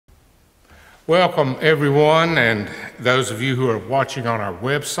Welcome everyone, and those of you who are watching on our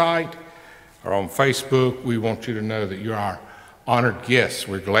website or on Facebook, we want you to know that you're our honored guests.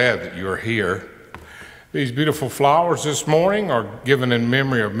 We're glad that you're here. These beautiful flowers this morning are given in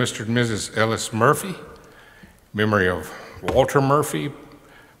memory of Mr. and Mrs. Ellis Murphy, memory of Walter Murphy,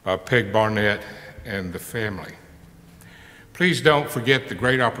 by Peg Barnett and the family. Please don't forget the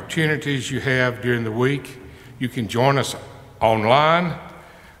great opportunities you have during the week. You can join us online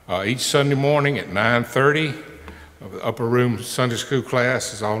each Sunday morning at 9:30. The upper room Sunday school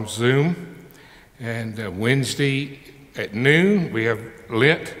class is on Zoom. And Wednesday at noon, we have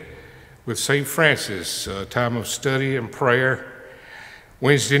Lent with St. Francis, a time of study and prayer.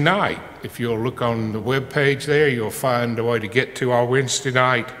 Wednesday night, if you'll look on the web page there, you'll find a way to get to our Wednesday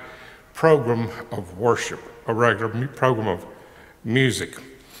night program of worship, a regular program of music.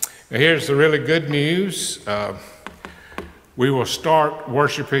 Now here's the really good news. We will start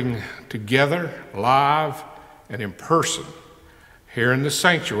worshiping together, live and in person, here in the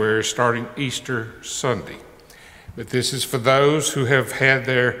sanctuary starting Easter Sunday. But this is for those who have had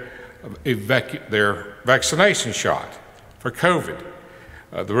their vaccination shot for COVID.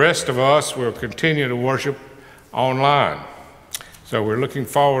 The rest of us will continue to worship online. So we're looking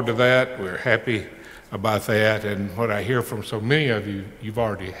forward to that. We're happy about that. And what I hear from so many of you, you've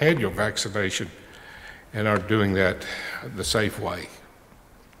already had your vaccination and are doing that the safe way.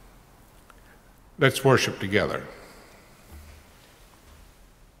 Let's worship together.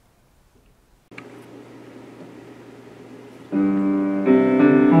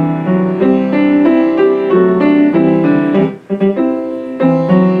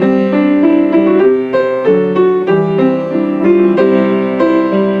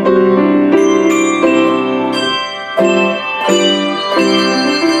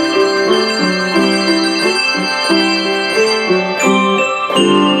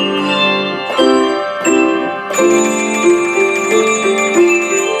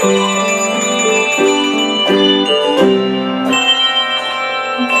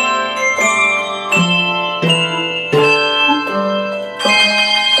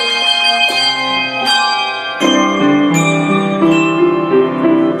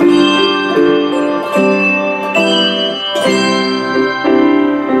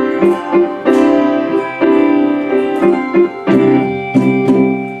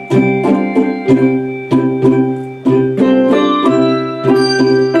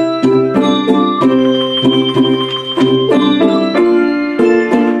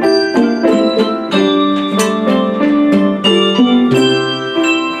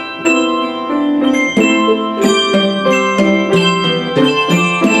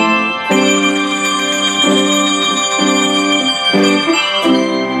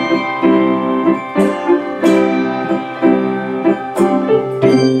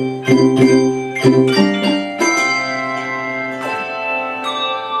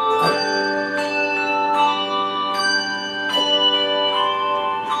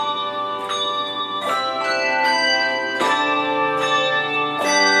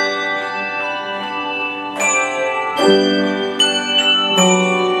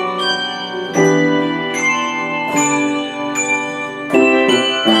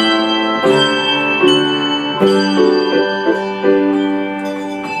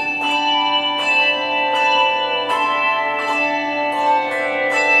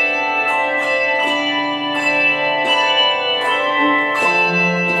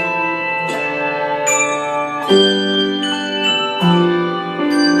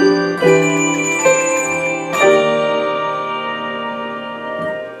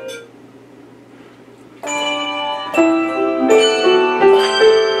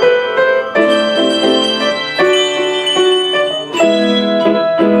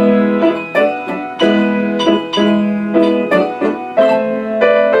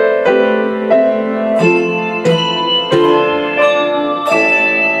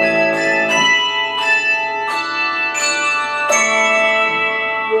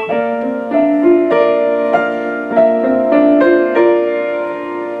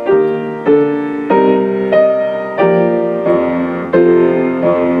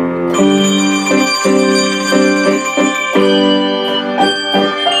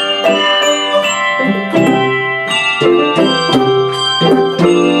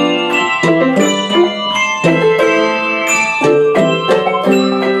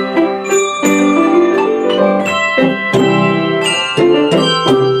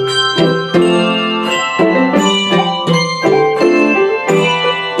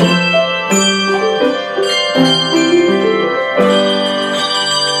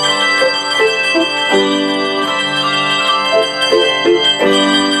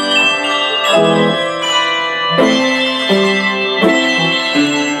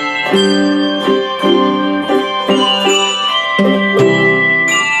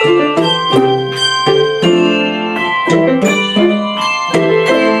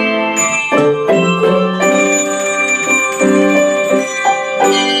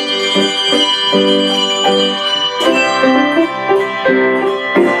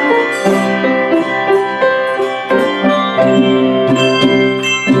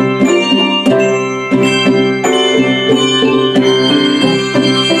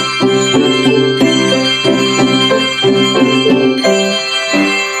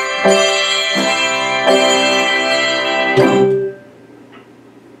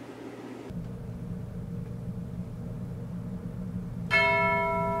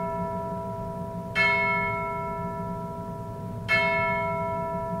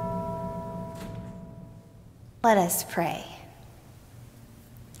 Let us pray.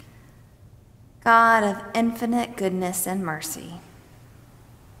 God of infinite goodness and mercy,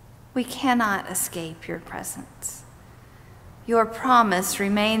 we cannot escape your presence. Your promise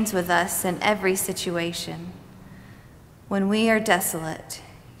remains with us in every situation. When we are desolate,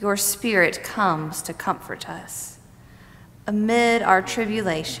 your Spirit comes to comfort us. Amid our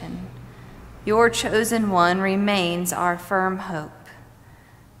tribulation, your chosen one remains our firm hope.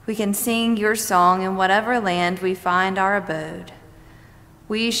 We can sing your song in whatever land we find our abode.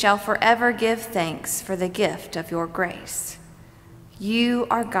 We shall forever give thanks for the gift of your grace. You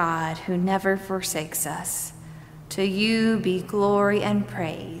are God who never forsakes us. To you be glory and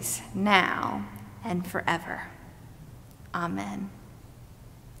praise, now and forever. Amen.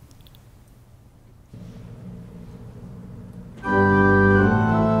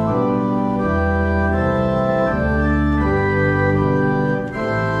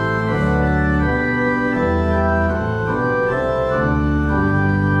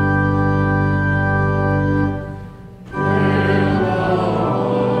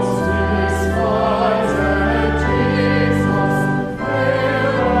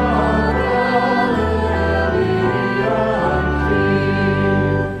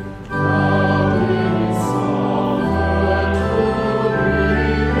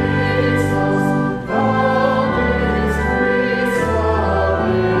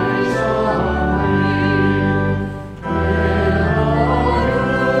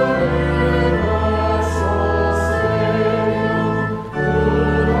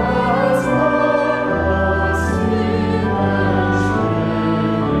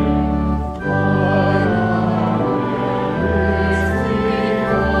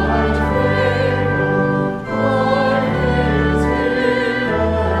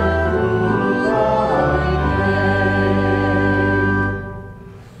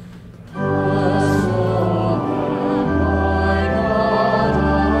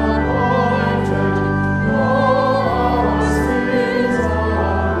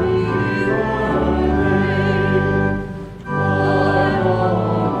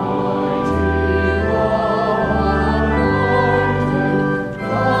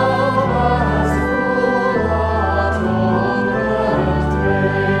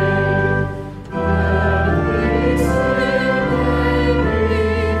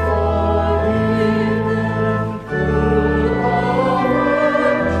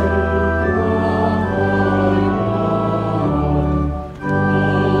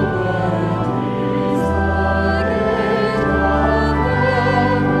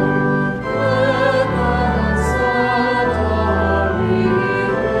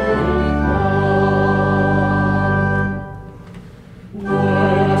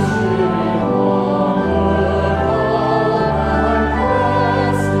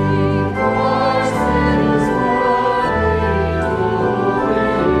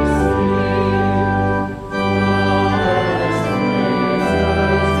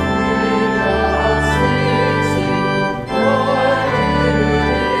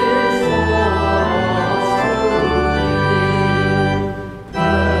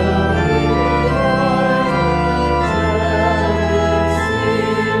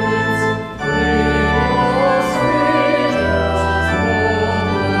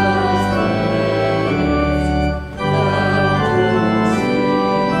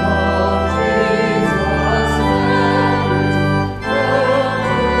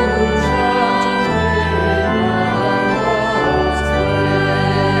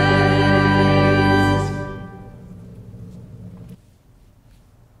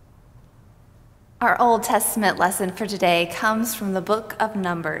 Our Old Testament lesson for today comes from the book of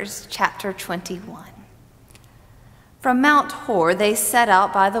Numbers, chapter 21. From Mount Hor, they set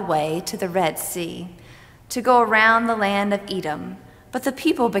out by the way to the Red Sea to go around the land of Edom, but the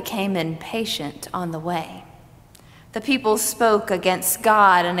people became impatient on the way. The people spoke against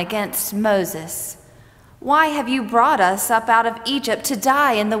God and against Moses. "Why have you brought us up out of Egypt to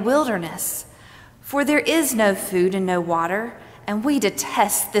die in the wilderness? For there is no food and no water, and we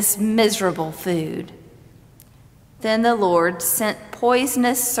detest this miserable food." Then the Lord sent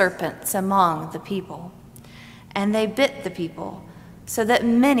poisonous serpents among the people, and they bit the people, so that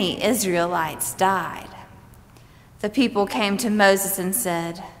many Israelites died. The people came to Moses and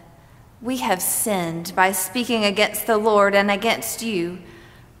said, "We have sinned by speaking against the Lord and against you.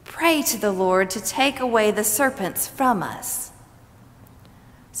 Pray to the Lord to take away the serpents from us."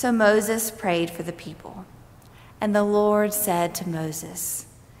 So Moses prayed for the people. And the Lord said to Moses,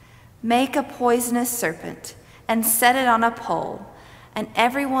 "Make a poisonous serpent and set it on a pole, and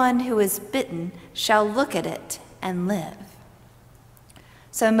everyone who is bitten shall look at it and live."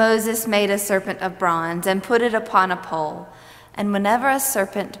 So Moses made a serpent of bronze and put it upon a pole, and whenever a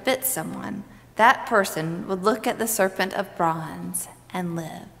serpent bit someone, that person would look at the serpent of bronze and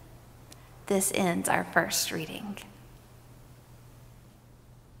live. This ends our first reading.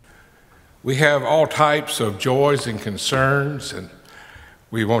 We have all types of joys and concerns, and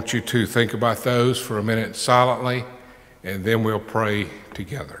we want you to think about those for a minute silently, and then we'll pray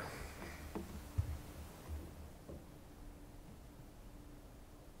together.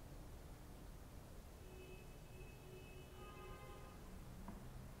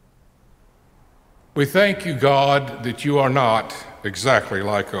 We thank you, God, that you are not exactly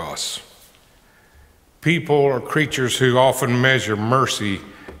like us. People are creatures who often measure mercy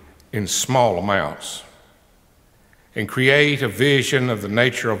in small amounts and create a vision of the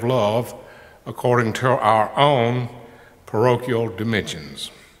nature of love according to our own parochial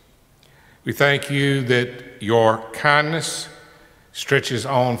dimensions. We thank you that your kindness stretches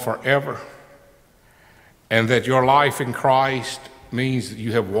on forever and that your life in Christ means that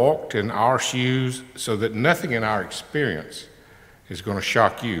you have walked in our shoes so that nothing in our experience is going to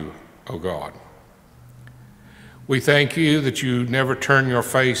shock you, O God. We thank you that you never turn your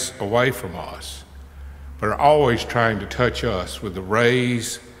face away from us, but are always trying to touch us with the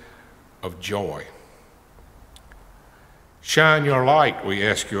rays of joy. Shine your light, we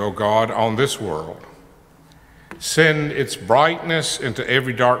ask you, O God, on this world. Send its brightness into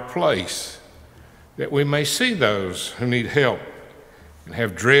every dark place, that we may see those who need help and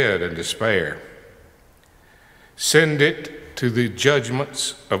have dread and despair. Send it to the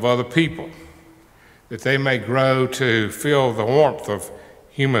judgments of other people, that they may grow to feel the warmth of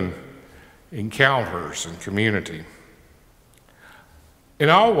human encounters and community. In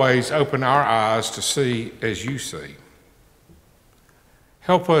all ways, open our eyes to see as you see.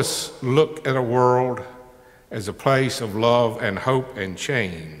 Help us look at a world as a place of love and hope and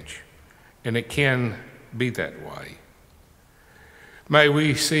change, and it can be that way. May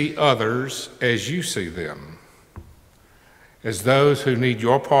we see others as you see them, as those who need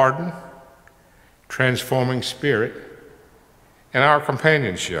your pardon, transforming spirit, and our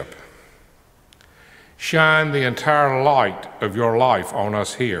companionship. Shine the entire light of your life on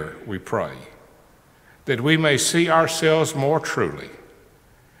us here, we pray, that we may see ourselves more truly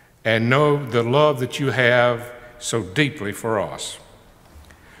and know the love that you have so deeply for us.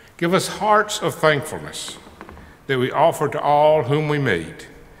 Give us hearts of thankfulness that we offer to all whom we meet,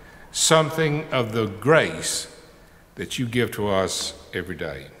 something of the grace that you give to us every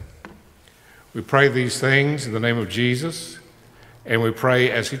day. We pray these things in the name of Jesus, and we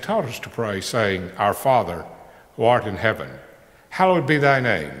pray as he taught us to pray, saying, Our Father, who art in heaven, hallowed be thy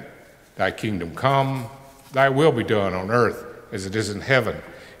name. Thy kingdom come, thy will be done on earth as it is in heaven.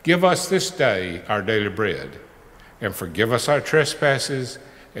 Give us this day our daily bread, and forgive us our trespasses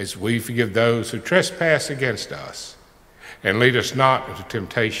as we forgive those who trespass against us. And lead us not into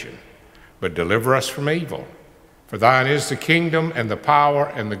temptation, but deliver us from evil. For thine is the kingdom and the power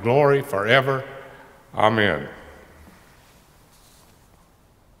and the glory forever. Amen.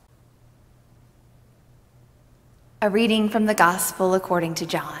 A reading from the Gospel according to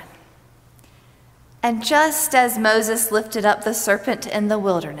John. And just as Moses lifted up the serpent in the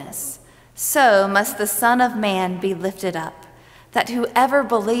wilderness, so must the Son of Man be lifted up, that whoever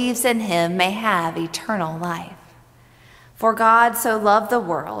believes in him may have eternal life. For God so loved the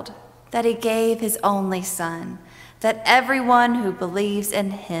world that he gave his only Son, that everyone who believes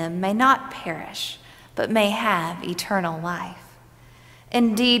in him may not perish, but may have eternal life.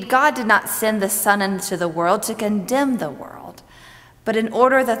 Indeed, God did not send the Son into the world to condemn the world, but in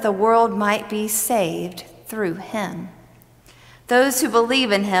order that the world might be saved through him. Those who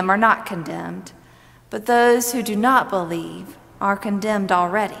believe in him are not condemned, but those who do not believe are condemned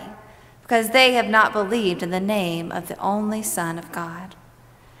already, because they have not believed in the name of the only Son of God.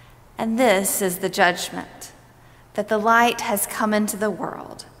 And this is the judgment, that the light has come into the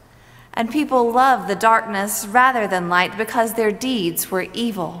world, and people love the darkness rather than light because their deeds were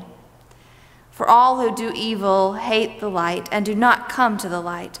evil. For all who do evil hate the light and do not come to the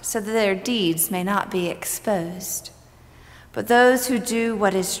light, so that their deeds may not be exposed. But those who do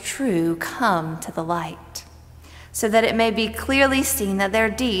what is true come to the light, so that it may be clearly seen that their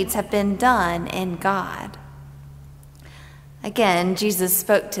deeds have been done in God. Again, Jesus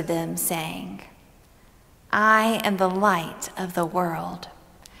spoke to them, saying, I am the light of the world.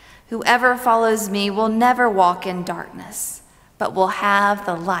 Whoever follows me will never walk in darkness, but will have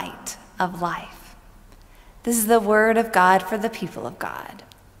the light of life. This is the word of God for the people of God.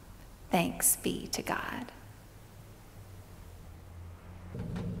 Thanks be to God.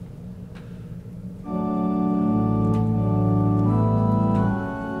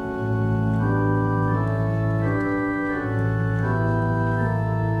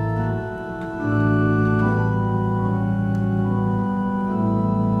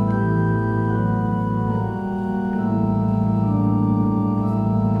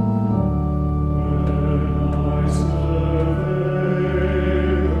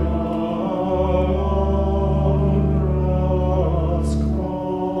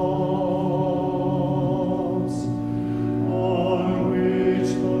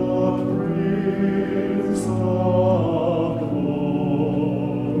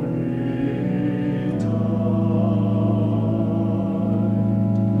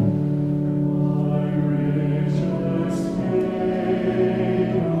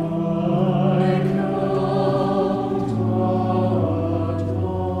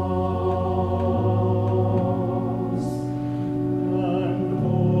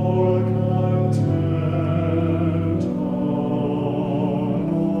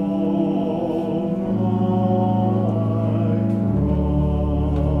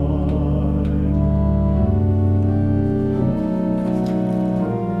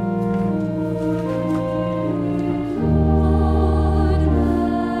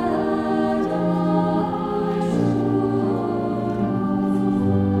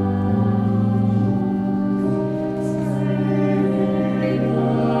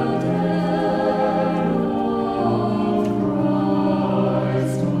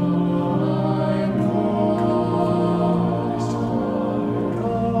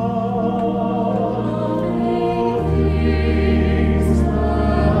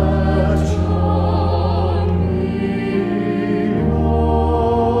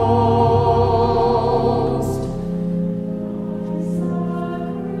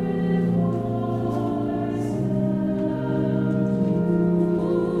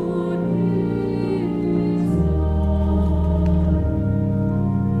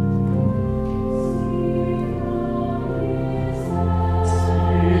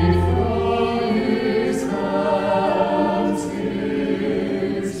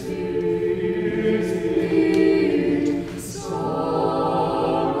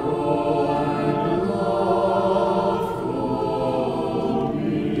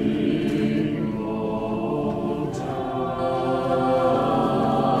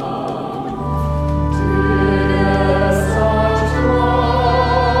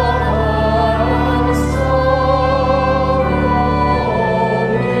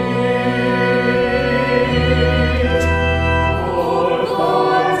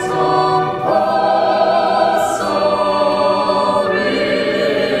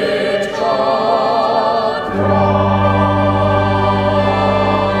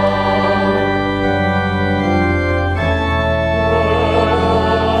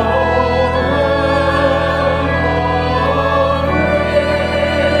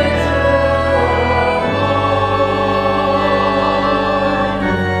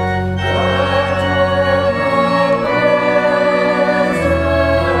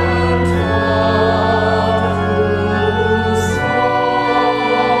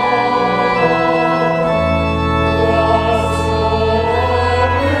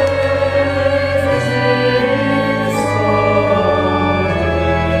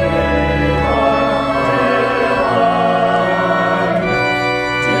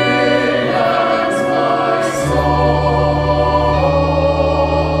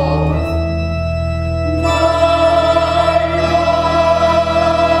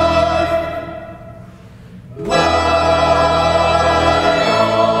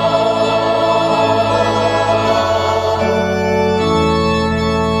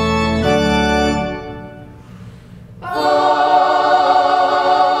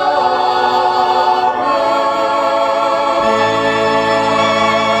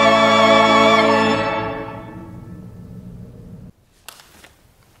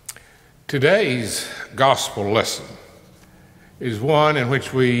 Today's gospel lesson is one in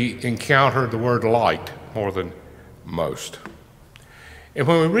which we encounter the word light more than most. And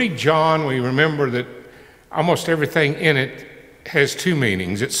when we read John, we remember that almost everything in it has two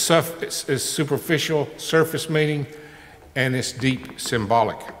meanings. It's superficial, surface meaning, and it's deep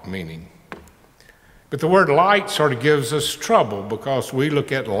symbolic meaning. But the word light sort of gives us trouble because we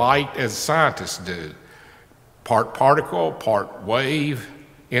look at light as scientists do. Part particle, part wave,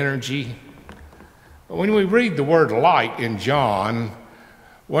 energy. When we read the word light in John,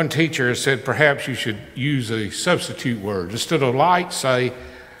 one teacher said perhaps you should use a substitute word. Instead of light, say,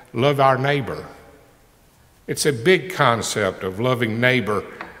 love our neighbor. It's a big concept of loving neighbor,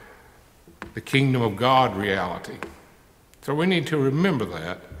 the kingdom of God reality. So we need to remember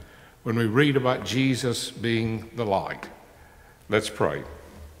that when we read about Jesus being the light. Let's pray.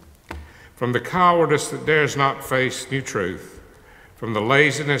 From the cowardice that dares not face new truth, from the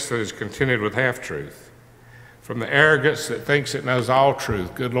laziness that is contented with half-truth, from the arrogance that thinks it knows all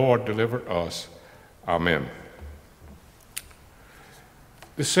truth, good Lord, deliver us. Amen.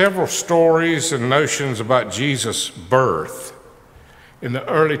 The several stories and notions about Jesus' birth in the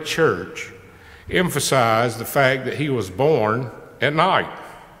early church emphasize the fact that he was born at night.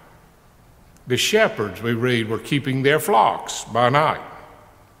 The shepherds, we read, were keeping their flocks by night.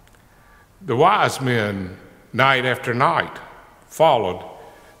 The wise men, night after night, followed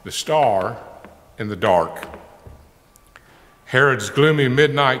the star in the dark. Herod's gloomy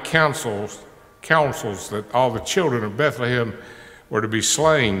midnight counsels that all the children of Bethlehem were to be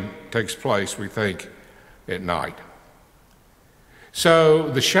slain takes place, we think, at night. So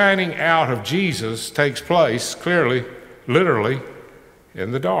the shining out of Jesus takes place clearly, literally,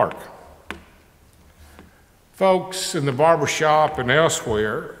 in the dark. Folks in the barbershop and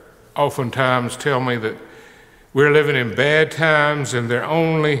elsewhere oftentimes tell me that we're living in bad times and they're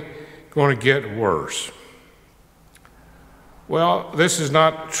only going to get worse. Well, this is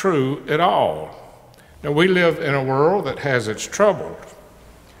not true at all. Now, we live in a world that has its troubles,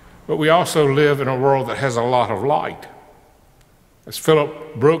 but we also live in a world that has a lot of light. As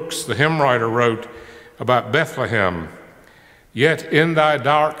Philip Brooks, the hymn writer, wrote about Bethlehem, "Yet in thy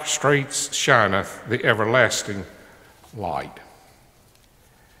dark streets shineth the everlasting light."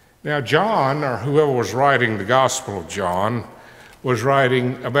 Now, John, or whoever was writing the Gospel of John, was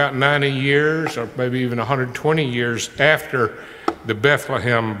writing about 90 years or maybe even 120 years after the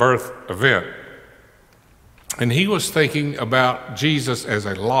Bethlehem birth event. And he was thinking about Jesus as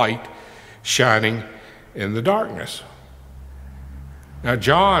a light shining in the darkness. Now,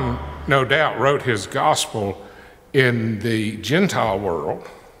 John, no doubt, wrote his gospel in the Gentile world.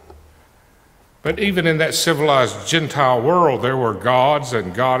 But even in that civilized Gentile world, there were gods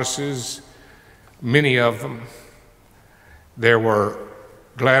and goddesses, many of them. There were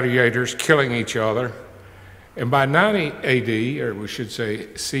gladiators killing each other. And by 90 AD, or we should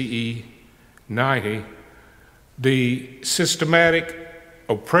say CE 90, the systematic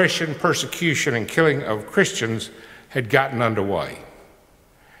oppression, persecution, and killing of Christians had gotten underway.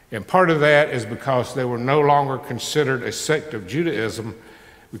 And part of that is because they were no longer considered a sect of Judaism,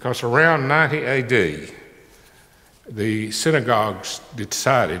 because around 90 AD, the synagogues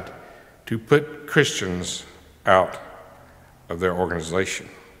decided to put Christians out of their organization.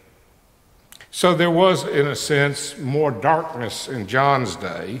 So there was, in a sense, more darkness in John's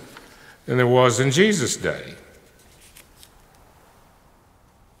day than there was in Jesus' day.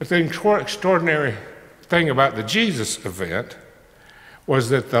 But the extraordinary thing about the Jesus event was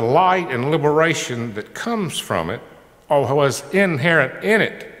that the light and liberation that comes from it, or was inherent in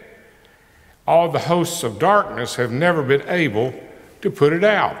it, all the hosts of darkness have never been able to put it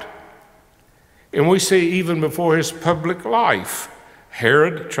out. And we see even before his public life,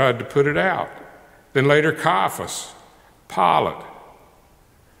 Herod tried to put it out. Then later Caiaphas, Pilate.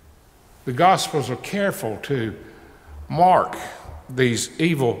 The Gospels are careful to mark these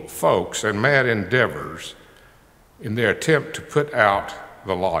evil folks and mad endeavors in their attempt to put out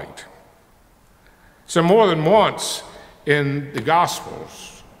the light. So more than once in the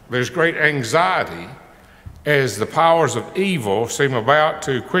Gospels, there's great anxiety as the powers of evil seem about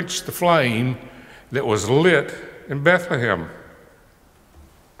to quench the flame that was lit in Bethlehem.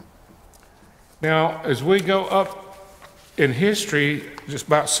 Now, as we go up in history, just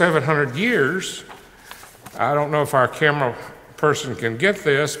about 700 years, I don't know if our camera person can get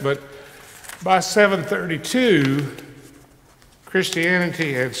this, but by 732,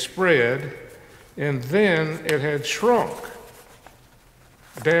 Christianity had spread, and then it had shrunk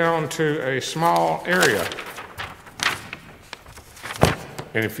down to a small area.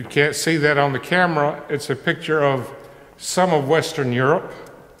 And if you can't see that on the camera, it's a picture of some of Western Europe,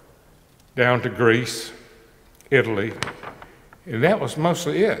 down to Greece, Italy, and that was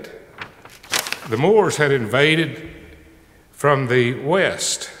mostly it. The Moors had invaded from the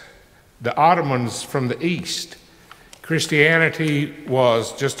west, the Ottomans from the east. Christianity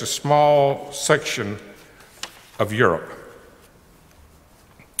was just a small section of Europe.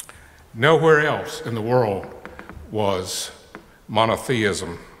 Nowhere else in the world was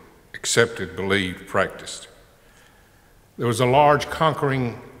monotheism accepted, believed, practiced. There was a large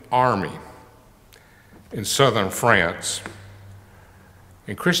conquering army in southern France,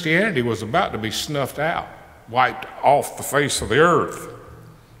 and Christianity was about to be snuffed out, wiped off the face of the earth.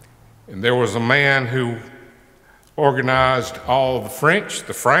 And there was a man who organized all the French,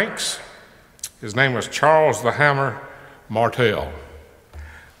 the Franks. His name was Charles the Hammer Martel.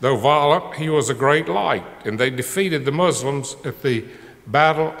 Though violent, he was a great light, and they defeated the Muslims at the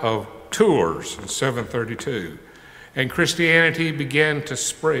Battle of Tours in 732, and Christianity began to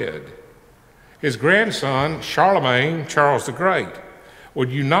spread. His grandson, Charlemagne, Charles the Great,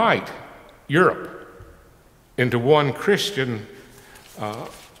 would unite Europe into one Christian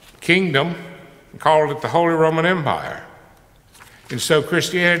kingdom and called it the Holy Roman Empire. And so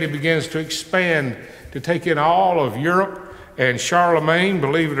Christianity begins to expand to take in all of Europe, and Charlemagne,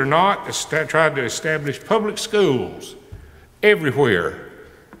 believe it or not, tried to establish public schools everywhere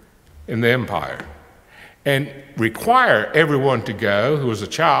in the empire and require everyone to go who was a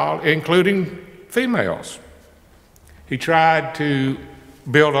child, including females. He tried to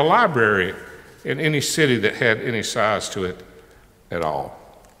build a library in any city that had any size to it at all.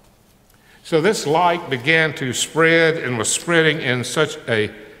 So this light began to spread and was spreading in such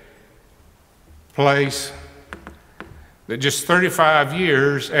a place that just 35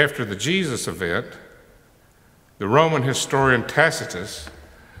 years after the Jesus event, the Roman historian Tacitus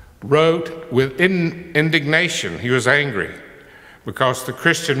wrote with indignation. He was angry because the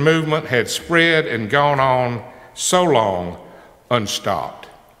Christian movement had spread and gone on so long unstopped.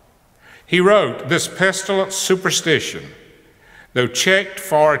 He wrote, "This pestilent superstition, though checked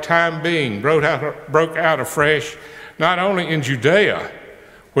for a time being, broke out afresh, not only in Judea,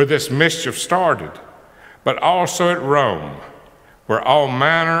 where this mischief started, but also at Rome, where all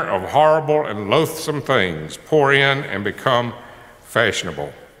manner of horrible and loathsome things pour in and become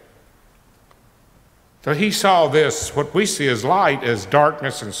fashionable." So he saw this, what we see as light, as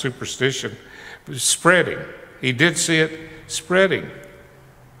darkness and superstition, spreading. He did see it spreading.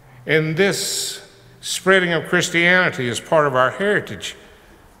 And this spreading of Christianity is part of our heritage.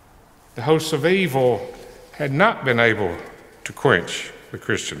 The hosts of evil had not been able to quench the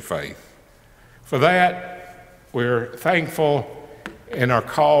Christian faith. For that, we're thankful and are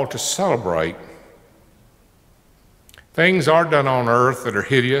called to celebrate. Things are done on earth that are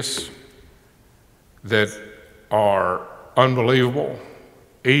hideous, that are unbelievable,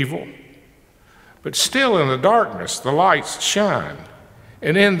 evil, but still in the darkness, the lights shine.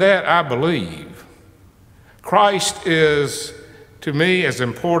 And in that, I believe Christ is, to me, as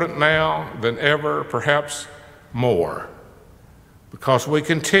important now than ever, perhaps more, because we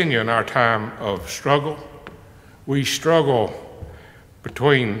continue in our time of struggle. We struggle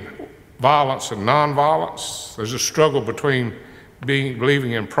between violence and nonviolence. There's a struggle between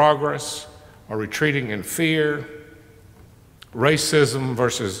believing in progress or retreating in fear, racism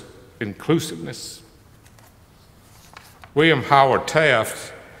versus inclusiveness. William Howard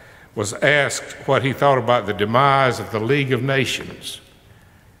Taft was asked what he thought about the demise of the League of Nations,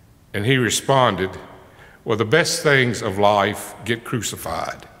 and he responded, "Well, the best things of life get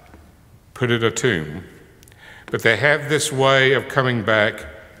crucified, put in a tomb, but they have this way of coming back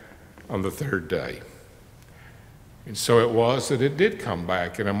on the third day." And so it was that it did come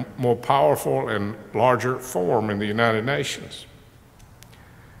back in a more powerful and larger form in the United Nations.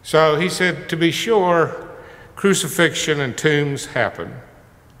 So he said, to be sure, crucifixion and tombs happen,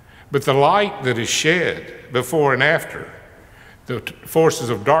 but the light that is shed before and after, the forces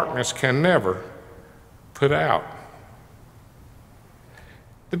of darkness can never put out.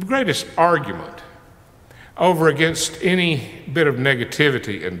 The greatest argument over against any bit of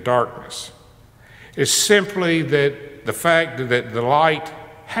negativity and darkness is simply that the fact that the light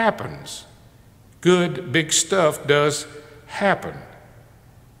happens. Good, big stuff does happen.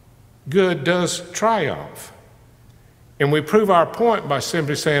 Good does triumph. And we prove our point by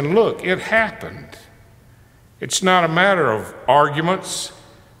simply saying, look, it happened. It's not a matter of arguments.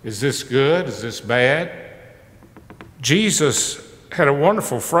 Is this good? Is this bad? Jesus had a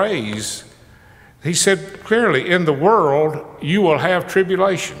wonderful phrase. He said clearly, in the world you will have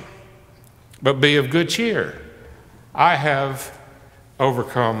tribulation, but be of good cheer. I have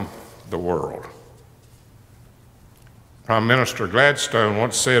overcome the world. Prime Minister Gladstone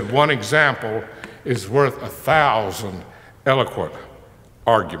once said, "One example is worth 1,000 eloquent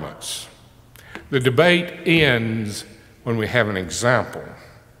arguments." The debate ends when we have an example.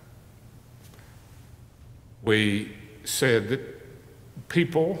 We said that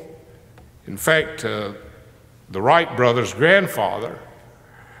people, in fact, the Wright brothers' grandfather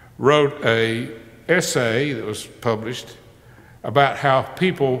wrote an essay that was published about how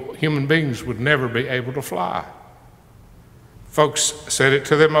people, human beings, would never be able to fly. Folks said it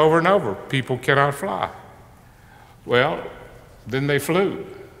to them over and over, people cannot fly. Well, then they flew.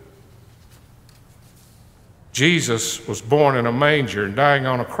 Jesus was born in a manger and dying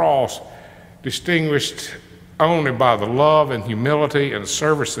on a cross, distinguished only by the love and humility and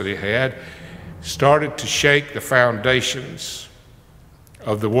service that he had, started to shake the foundations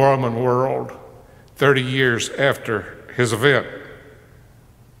of the Roman world 30 years after his event.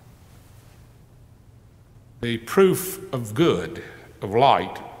 The proof of good, of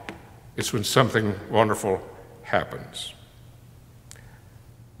light, is when something wonderful happens.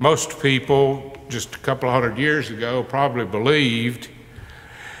 Most people, just a couple of hundred years ago, probably believed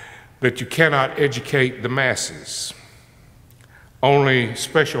that you cannot educate the masses. Only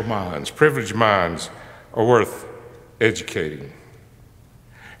special minds, privileged minds, are worth educating.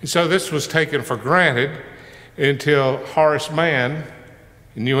 And so this was taken for granted until Horace Mann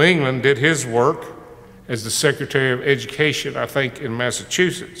in New England did his work as the Secretary of Education, I think, in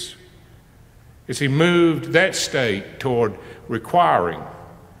Massachusetts, as he moved that state toward requiring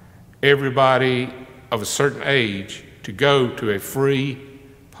everybody of a certain age to go to a free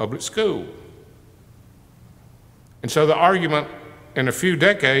public school. And so the argument in a few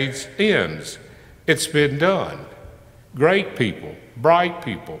decades ends. It's been done. Great people, bright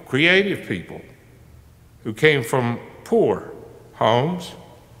people, creative people who came from poor homes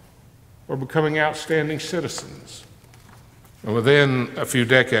were becoming outstanding citizens. And within a few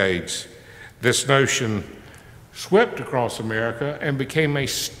decades, this notion swept across America and became a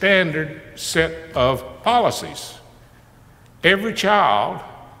standard set of policies. Every child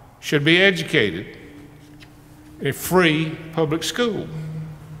should be educated in a free public school.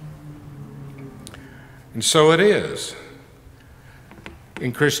 And so it is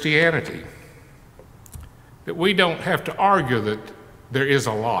in Christianity that we don't have to argue that there is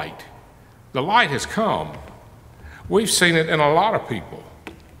a light. The light has come. We've seen it in a lot of people.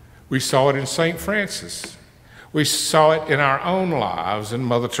 We saw it in St. Francis. We saw it in our own lives in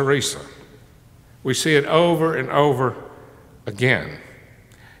Mother Teresa. We see it over and over again.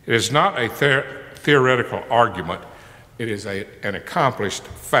 It is not a theoretical argument. It is an accomplished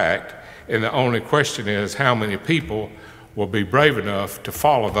fact, and the only question is how many people will be brave enough to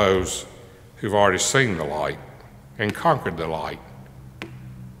follow those who've already seen the light and conquered the light.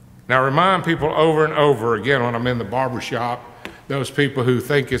 Now, I remind people over and over again when I'm in the barbershop, those people who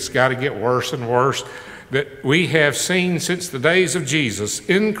think it's got to get worse and worse, that we have seen since the days of Jesus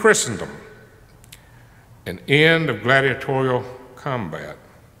in Christendom an end of gladiatorial combat,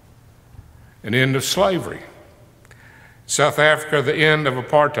 an end of slavery, South Africa, the end of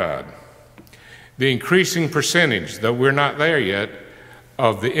apartheid, the increasing percentage, though we're not there yet,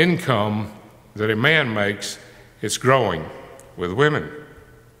 of the income that a man makes is growing with women.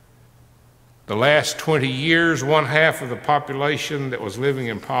 The last 20 years, 1/2 of the population that was living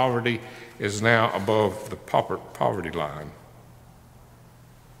in poverty is now above the poverty line.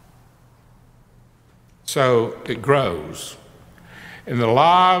 So it grows. And the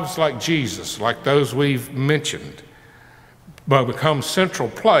lives like Jesus, like those we've mentioned, but become central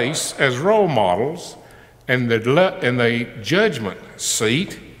place as role models and the judgment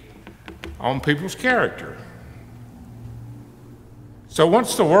seat on people's character. So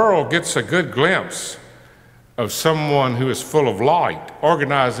once the world gets a good glimpse of someone who is full of light,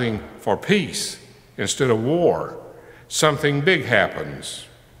 organizing for peace instead of war, something big happens.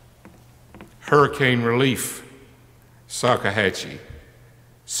 Hurricane relief, Salkehatchie,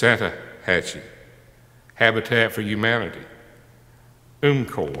 Santa-Hatchie, Habitat for Humanity,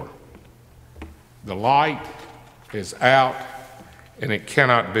 UMCOR. The light is out and it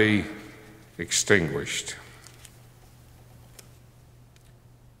cannot be extinguished.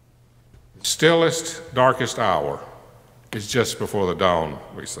 The stillest, darkest hour is just before the dawn,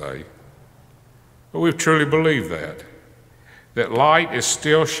 we say. But we truly believe that light is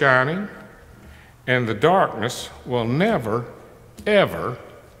still shining and the darkness will never, ever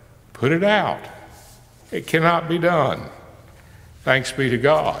put it out. It cannot be done. Thanks be to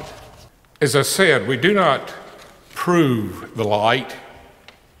God. As I said, we do not prove the light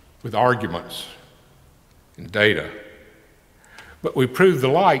with arguments and data, but we prove the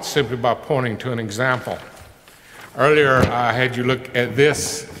light simply by pointing to an example. Earlier, I had you look at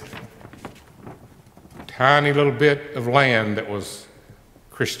this tiny little bit of land that was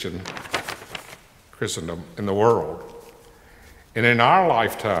Christendom in the world. And in our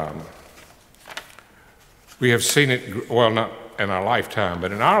lifetime, we have seen it, well, not in our lifetime,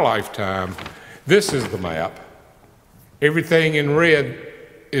 but in our lifetime, this is the map. Everything in red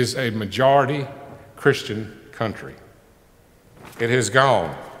is a majority Christian country. It has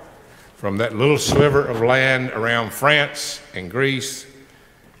gone from that little sliver of land around France and Greece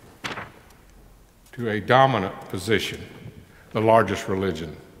to a dominant position, the largest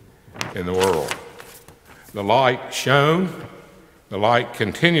religion in the world. The light shone, the light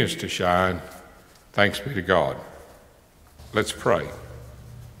continues to shine, thanks be to God. Let's pray.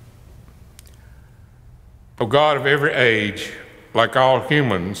 O God of every age, like all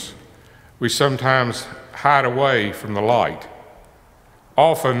humans, we sometimes hide away from the light.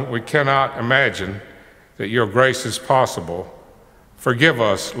 Often we cannot imagine that your grace is possible. Forgive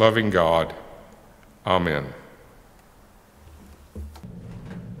us, loving God. Amen.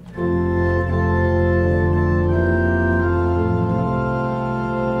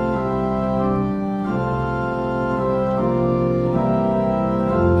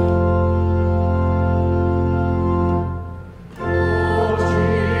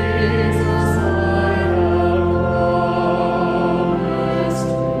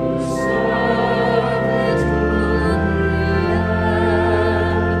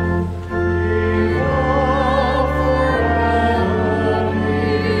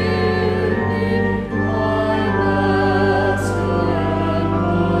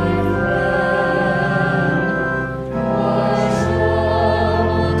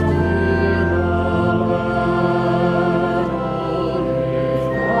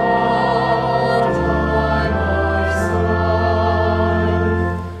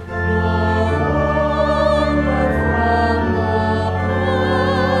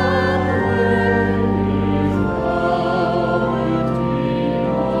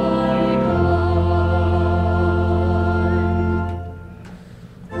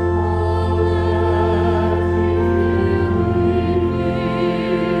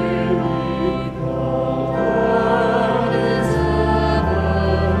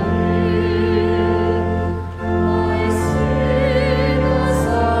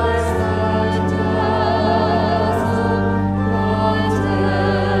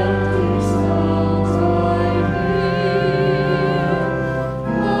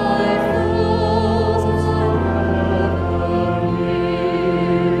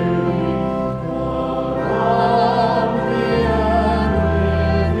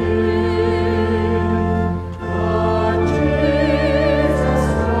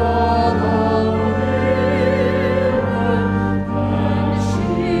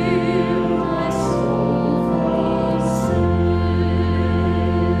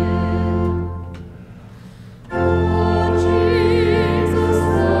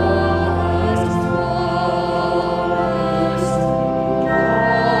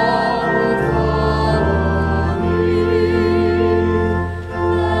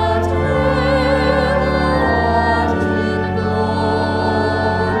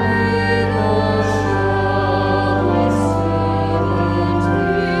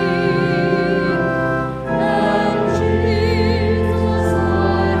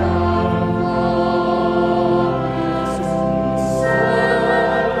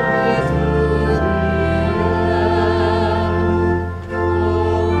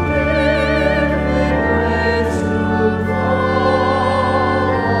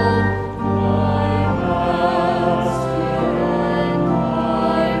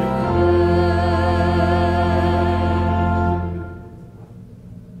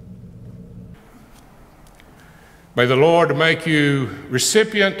 May the Lord make you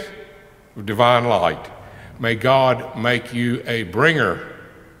recipient of divine light. May God make you a bringer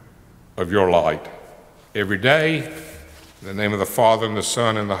of your light every day. In the name of the Father, and the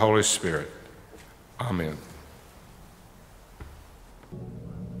Son, and the Holy Spirit. Amen.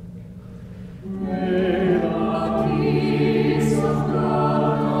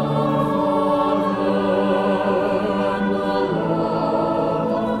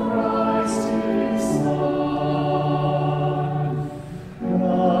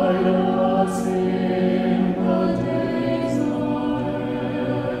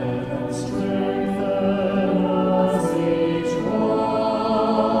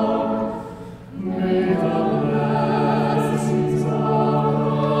 May the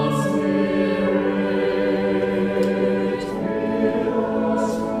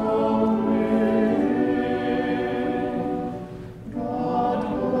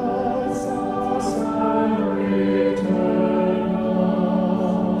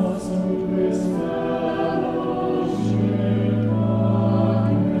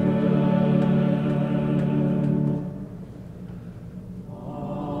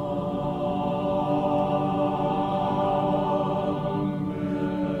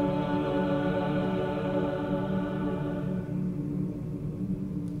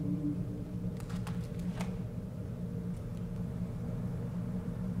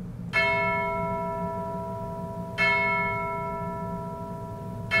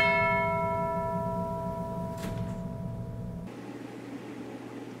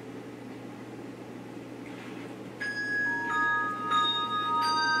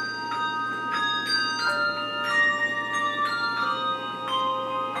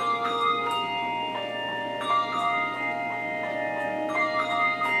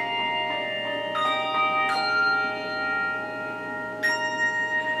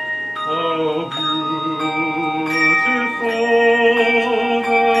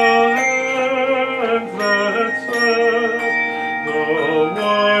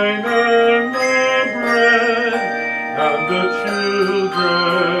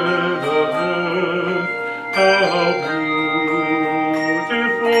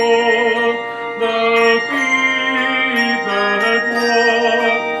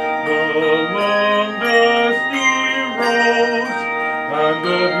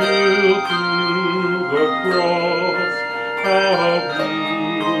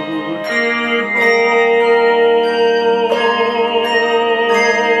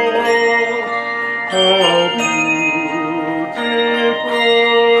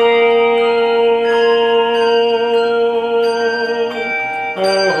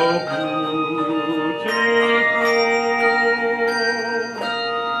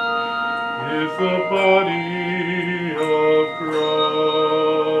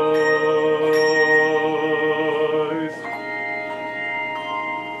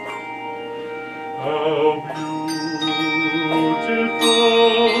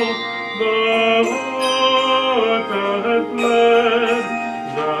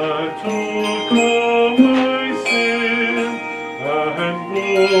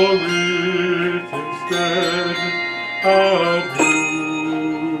How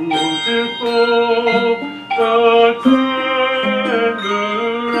beautiful the